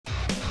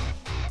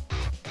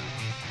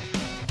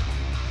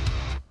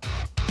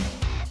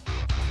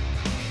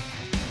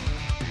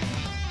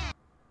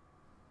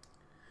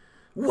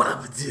What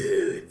up,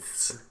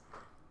 dudes?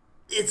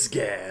 It's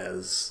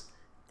Gaz,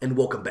 and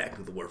welcome back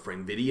to the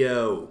Warframe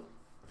video.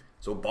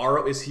 So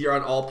Baro is here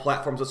on all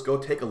platforms. Let's go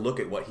take a look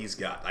at what he's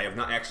got. I have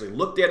not actually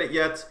looked at it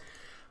yet,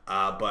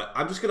 but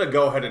I'm just going to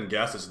go ahead and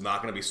guess it's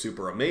not going to be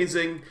super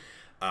amazing.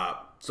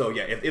 So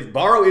yeah, if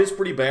Baro is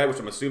pretty bad, which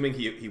I'm assuming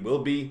he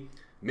will be,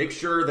 make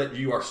sure that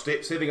you are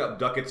saving up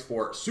ducats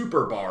for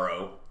Super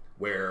Baro,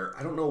 where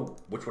I don't know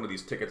which one of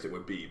these tickets it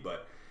would be,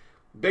 but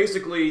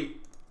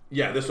basically,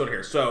 yeah, this one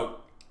here. So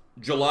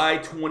July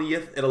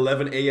 20th at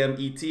 11 a.m.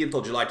 ET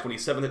until July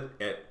 27th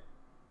at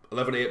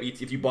 11 a.m.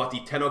 ET. If you bought the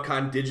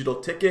Tennokan digital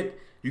ticket,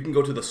 you can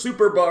go to the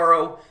Super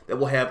Baro that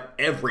will have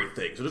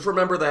everything. So just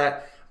remember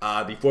that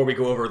before we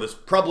go over this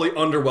probably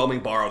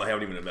underwhelming Baro that I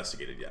haven't even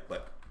investigated yet.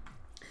 But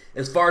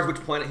as far as which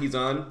planet he's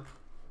on,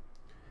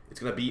 it's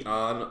going to be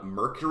on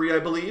Mercury, I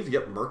believe.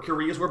 Yep,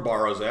 Mercury is where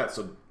Baro's at,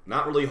 so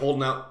not really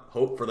holding out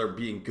hope for there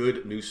being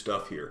good new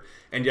stuff here.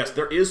 And yes,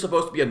 there is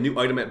supposed to be a new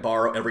item at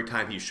Baro every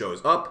time he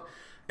shows up.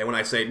 And when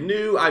I say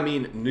new, I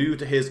mean new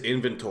to his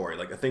inventory,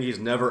 like a thing he's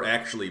never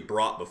actually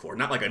brought before,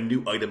 not like a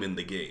new item in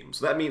the game.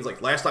 So that means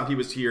like last time he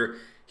was here,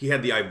 he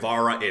had the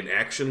Ivara in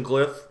action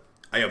glyph.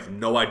 I have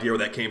no idea where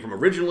that came from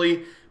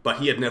originally, but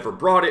he had never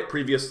brought it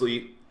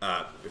previously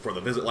before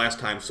the visit last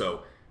time,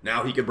 so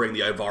now he can bring the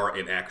Ivara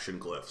in action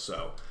glyph.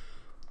 So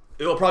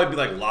it'll probably be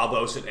like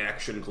Lavos in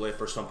action glyph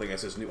or something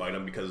as his new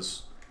item,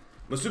 because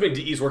I'm assuming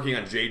DE's working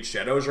on Jade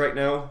Shadows right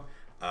now,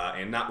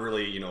 and not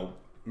really, you know,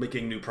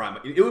 making new prime.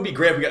 It would be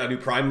great if we got a new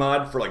prime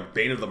mod for like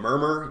Bane of the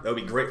Murmur. That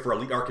would be great for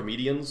elite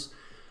Archimedians,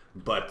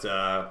 but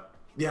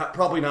yeah,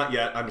 probably not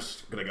yet. I'm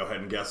just gonna go ahead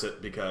and guess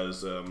it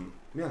because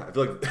yeah, I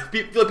feel like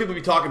people would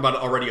be talking about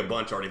it already a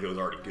bunch already if it was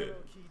already good.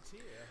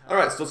 All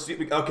right, so let's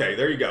see. Okay,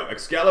 there you go.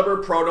 Excalibur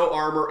Proto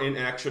Armor in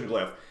action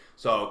glyph.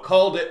 So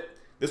called it.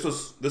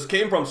 This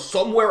came from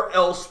somewhere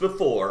else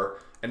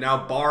before, and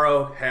now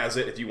Baro has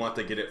it if you want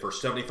to get it for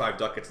 75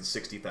 ducats and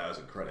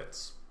 60,000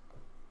 credits.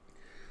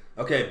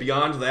 Okay,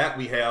 beyond that,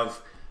 we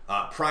have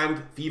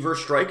Primed Fever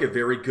Strike, a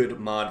very good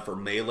mod for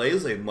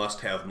melees, a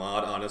must-have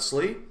mod,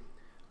 honestly.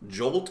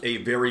 Jolt, a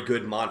very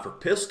good mod for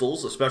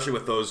pistols, especially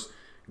with those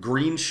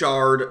green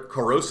shard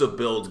corrosive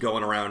builds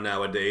going around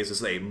nowadays. This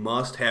is a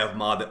must-have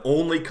mod that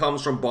only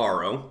comes from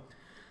Baro.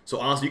 So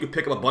honestly, you could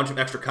pick up a bunch of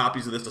extra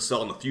copies of this to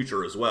sell in the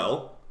future as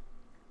well.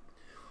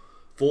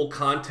 Full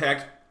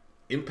Contact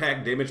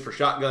Impact Damage for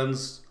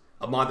shotguns,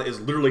 a mod that is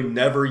literally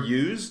never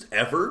used,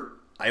 ever.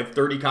 I have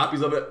 30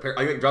 copies of it.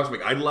 I think it drops from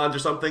like Eidolons or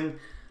something.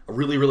 A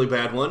really, really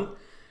bad one.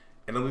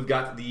 And then we've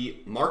got the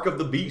Mark of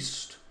the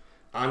Beast.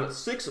 On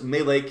 6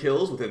 melee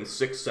kills within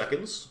 6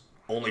 seconds,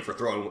 only for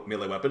throwing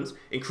melee weapons,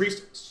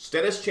 increased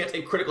status chance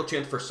and critical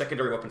chance for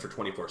secondary weapons for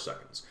 24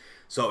 seconds.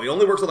 So it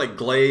only works with like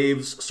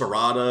glaives,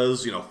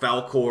 serratas, you know,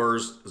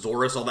 falcors,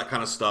 Zorus, all that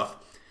kind of stuff.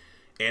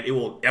 And it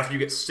will, after you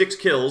get 6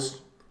 kills,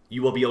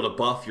 you will be able to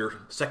buff your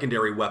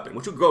secondary weapon,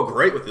 which would go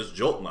great with this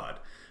Jolt mod.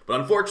 But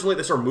unfortunately,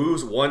 this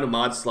removes 1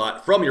 mod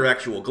slot from your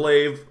actual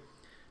glaive.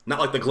 Not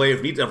like the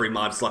glaive needs every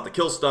mod slot to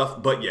kill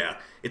stuff, but yeah,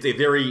 it's a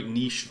very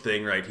niche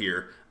thing right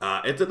here.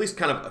 It's at least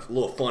kind of a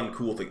little fun,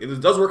 cool thing.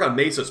 It does work on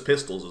Mesa's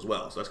pistols as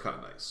well, so that's kind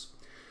of nice.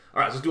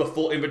 All right, let's do a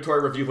full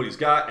inventory review of what he's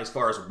got as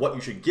far as what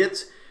you should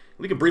get.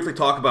 We can briefly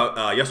talk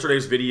about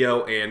yesterday's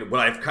video and what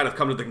I've kind of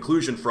come to the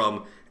conclusion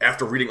from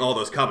after reading all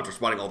those comments,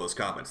 responding to all those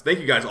comments. Thank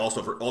you guys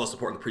also for all the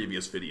support in the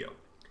previous video.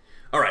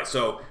 All right,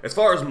 so as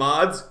far as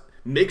mods,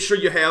 make sure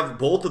you have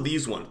both of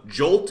these ones,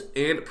 Jolt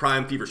and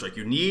Prime Fever Strike.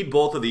 You need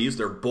both of these.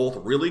 They're both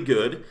really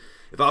good.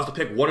 If I was to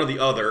pick one or the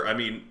other, I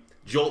mean,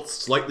 Jolt's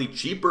slightly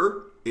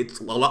cheaper. It's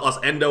a lot less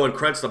endo and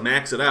credits to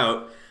max it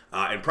out.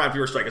 And Prime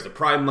Fever Strike is a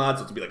Prime mod,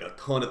 so it's going to be like a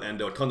ton of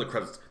endo, a ton of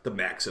credits to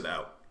max it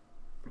out.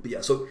 But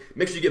yeah, so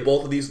make sure you get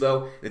both of these,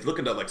 though. And if you're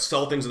looking to like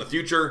sell things in the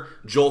future,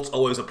 Jolt's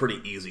always a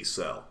pretty easy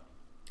sell.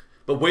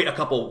 But wait a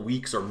couple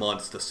weeks or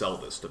months to sell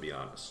this, to be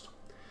honest.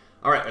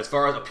 All right, as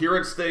far as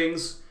appearance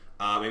things,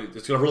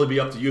 it's going to really be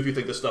up to you if you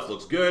think this stuff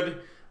looks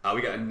good.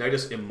 We got a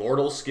Nidus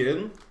Immortal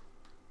skin,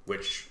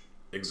 which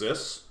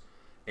exists.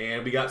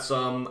 And we got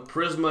some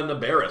Prisma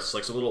Nabaris,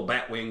 like some little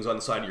bat wings on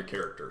the side of your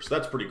character. So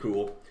that's pretty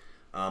cool.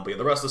 But yeah,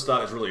 the rest of the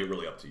stuff is really,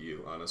 really up to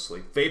you,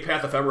 honestly. Fade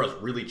Path Ephemera is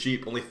really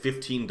cheap, only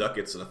 15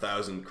 ducats and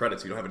 1,000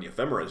 credits if you don't have any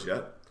ephemeras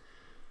yet.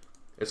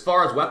 As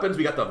far as weapons,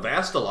 we got the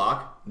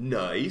Vastalok,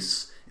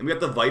 nice. And we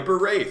got the Viper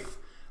Wraith,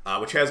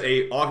 which has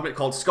a augment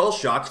called Skull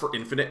Shots for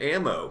infinite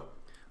ammo.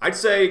 I'd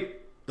say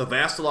the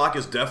Vastalok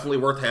is definitely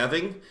worth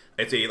having.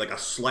 It's like a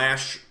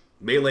slash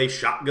melee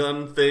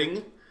shotgun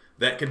thing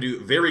that can do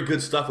very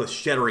good stuff with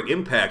Shattering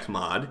Impact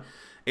mod,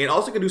 and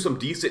also can do some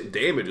decent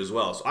damage as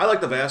well. So I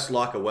like the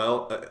Vastalok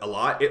a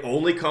lot. It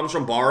only comes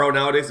from Baro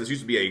nowadays. This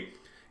used to be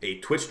a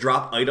Twitch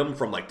drop item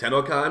from like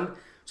Tennokan.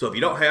 So if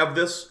you don't have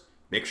this,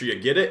 make sure you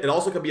get it. It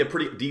also can be a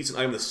pretty decent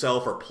item to sell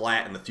for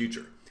plat in the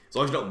future. As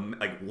long as you don't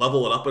like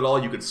level it up at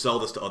all, you can sell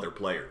this to other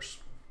players.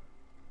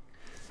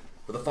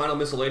 For the final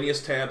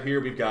miscellaneous tab here,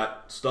 we've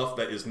got stuff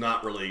that is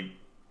not really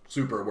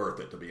super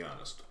worth it, to be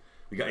honest.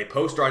 We got a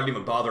poster I didn't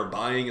even bother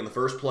buying in the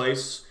first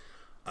place.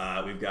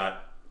 We've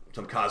got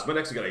some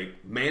cosmetics. We got a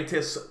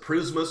Mantis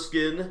Prisma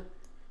skin,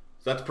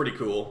 So that's pretty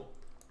cool.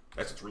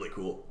 That's just really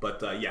cool.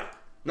 But yeah,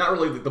 not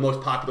really the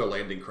most popular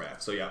landing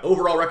craft. So yeah,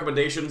 overall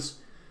recommendations,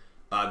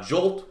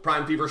 Jolt,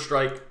 Prime Fever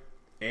Strike,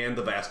 and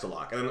the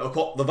Vastalok. And then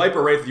the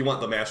Viper Wraith if you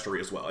want the Mastery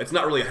as well. It's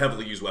not really a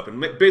heavily used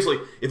weapon. Basically,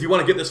 if you want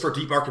to get this for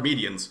Deep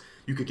Archimedeans,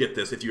 you could get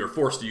this if you are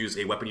forced to use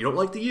a weapon you don't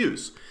like to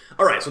use.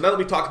 Alright, so now that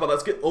we talked about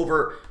that,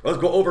 let's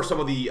go over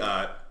some of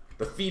the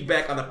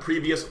feedback on the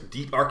previous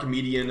Deep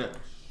Archimedean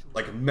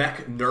like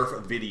mech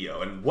nerf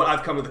video and what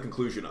I've come to the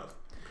conclusion of.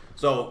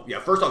 So yeah,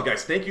 first off,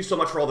 guys, thank you so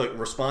much for all the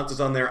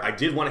responses on there. I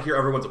did want to hear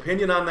everyone's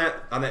opinion on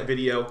that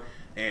video,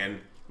 and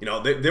you know,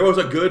 there was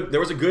a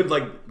good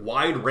like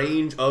wide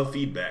range of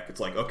feedback. It's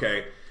like,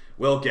 okay,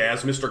 well,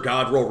 Gaz, Mr.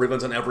 God roll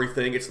ribbons on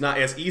everything. It's not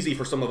as easy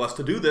for some of us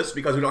to do this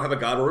because we don't have a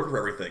God roll ribbon for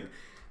everything.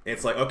 And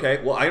it's like,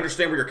 okay, well, I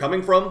understand where you're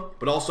coming from,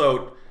 but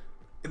also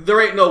there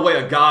ain't no way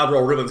a God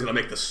roll ribbon's gonna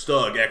make the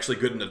Stug actually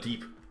good in a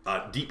deep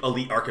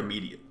elite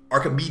Archimedia,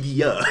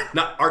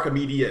 not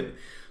Archimedean.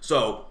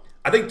 So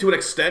I think to an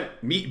extent,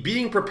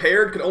 being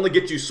prepared can only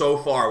get you so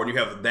far when you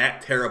have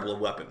that terrible of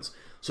weapons.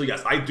 So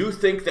yes, I do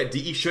think that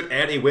DE should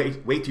add a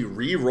way to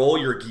re-roll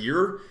your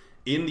gear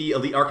in the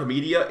Elite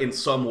Archimedia in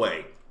some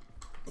way.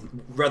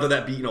 Rather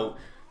that be, you know,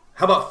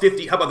 how about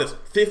this?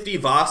 50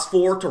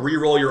 Phosphor to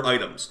re-roll your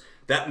items.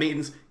 That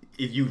means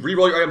if you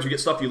re-roll your items, you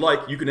get stuff you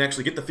like, you can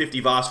actually get the 50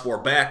 Phosphor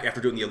back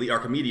after doing the Elite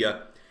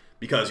Archimedia,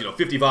 because, you know,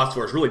 50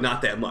 Phosphor is really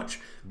not that much.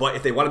 But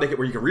if they want to make it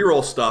where you can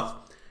re-roll stuff,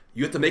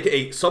 you have to make it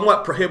a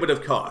somewhat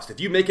prohibitive cost. If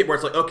you make it where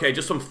it's like, okay,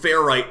 just some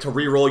ferrite to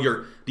re-roll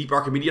your Deep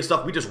Archimedia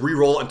stuff, we just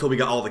re-roll until we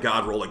got all the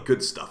God roll, like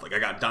good stuff. Like I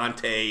got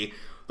Dante,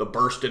 the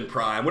Burst in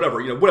Prime, whatever,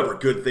 you know, whatever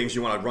good things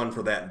you want to run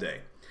for that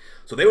day.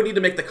 So they would need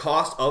to make the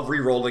cost of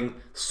re-rolling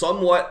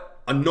somewhat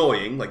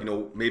annoying, like, you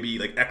know, maybe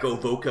like Echo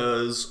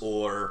Vocas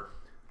or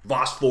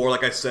Phosphor,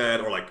 like I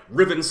said, or like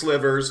Riven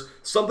Slivers,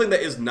 something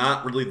that is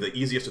not really the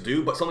easiest to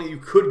do, but something you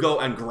could go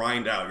and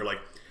grind out. You're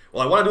like,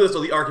 well, I want to do this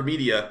Elite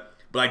Archimedia,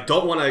 but I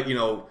don't want to, you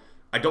know,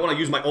 I don't want to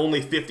use my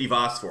only 50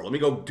 Phosphor. Let me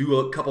go do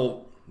a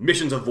couple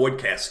missions of Void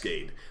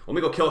Cascade. Let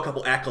me go kill a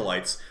couple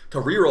Acolytes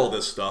to reroll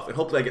this stuff, and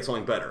hopefully I get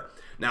something better.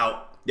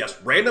 Now, yes,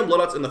 random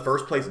loadouts in the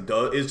first place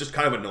is just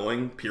kind of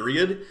annoying,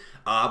 period.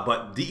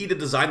 But DE did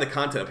design the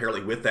content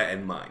apparently with that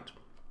in mind.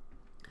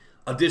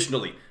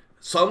 Additionally,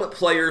 some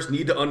players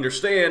need to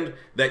understand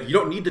that you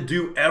don't need to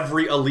do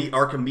every Elite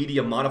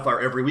Archimedia modifier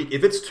every week.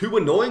 If it's too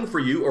annoying for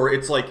you, or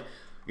it's like,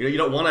 you know, you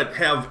don't want to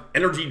have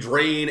energy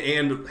drain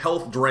and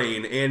health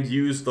drain and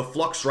use the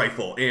flux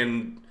rifle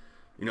and,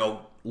 you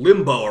know,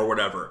 limbo or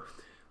whatever,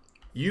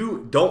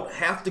 you don't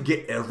have to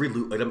get every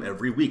loot item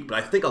every week. But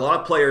I think a lot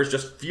of players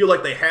just feel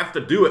like they have to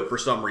do it for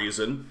some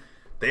reason.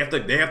 They have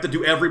to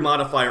do every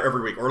modifier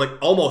every week, or like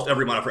almost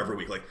every modifier every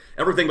week, like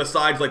everything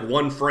besides like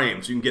one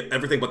frame, so you can get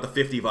everything but the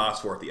 50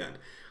 Phosphor at the end.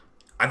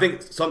 I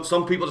think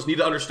some people just need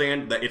to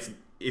understand that if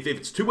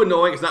it's too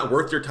annoying, it's not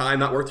worth your time,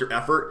 not worth your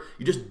effort.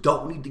 You just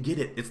don't need to get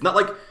it. It's not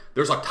like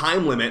there's a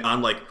time limit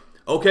on like,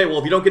 okay, well,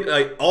 if you don't get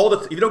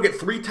if you don't get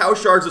 3 Tau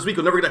Shards this week,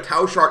 you'll never get a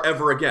Tau Shard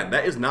ever again.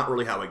 That is not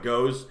really how it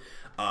goes.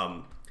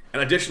 And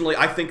additionally,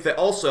 I think that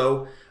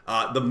also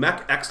the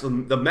mech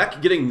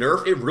getting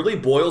nerfed, it really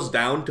boils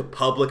down to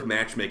public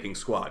matchmaking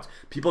squads.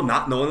 People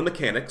not knowing the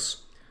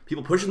mechanics,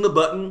 people pushing the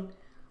button.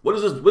 What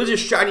does this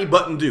shiny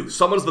button do?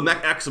 Summons the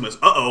mech Eximus.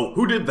 Uh-oh,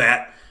 who did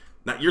that?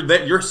 Now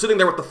you're sitting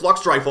there with the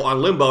flux rifle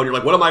on limbo, and you're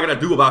like, what am I gonna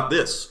do about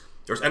this?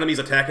 There's enemies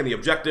attacking the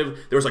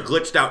objective. There's a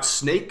glitched out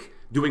snake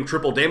doing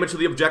triple damage to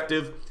the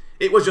objective.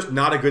 It was just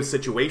not a good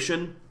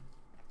situation.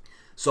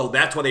 So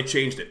that's why they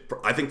changed it.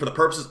 I think for the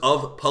purposes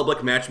of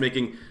public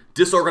matchmaking,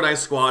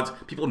 disorganized squads,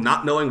 people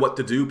not knowing what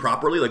to do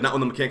properly, like not knowing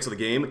the mechanics of the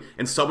game,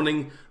 and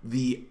summoning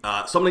the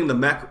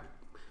mech.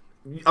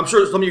 I'm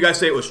sure some of you guys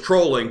say it was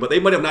trolling, but they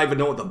might have not even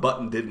known what the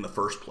button did in the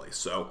first place.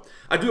 So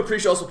I do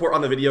appreciate all support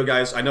on the video,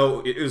 guys. I know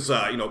it was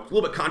you know, a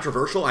little bit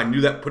controversial. I knew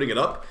that putting it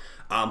up,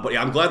 but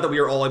yeah, I'm glad that we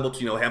were all able to,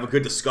 you know, have a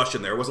good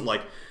discussion there. It wasn't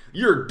like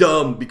you're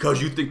dumb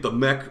because you think the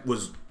mech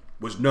was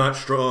not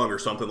strong or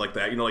something like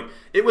that. You know, like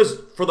it was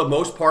for the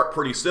most part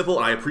pretty civil,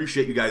 and I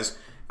appreciate you guys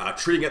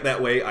treating it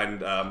that way.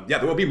 And yeah,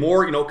 there will be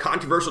more, you know,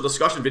 controversial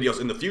discussion videos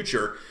in the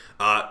future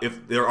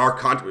if there are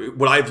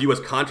what I view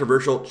as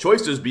controversial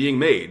choices being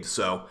made.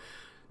 So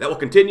that will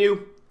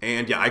continue,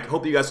 and yeah, I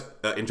hope you guys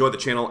enjoy the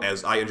channel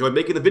as I enjoy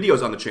making the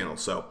videos on the channel.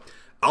 So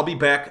I'll be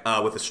back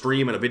with a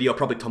stream and a video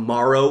probably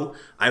tomorrow.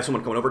 I have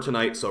someone coming over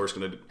tonight, so we're just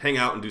going to hang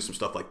out and do some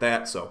stuff like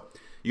that. So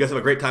you guys have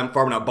a great time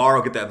farming out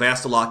Baro, get that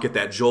Vastalok, get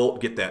that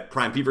Jolt, get that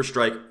Prime Fever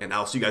Strike, and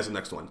I'll see you guys in the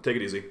next one. Take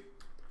it easy.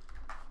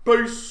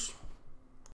 Peace.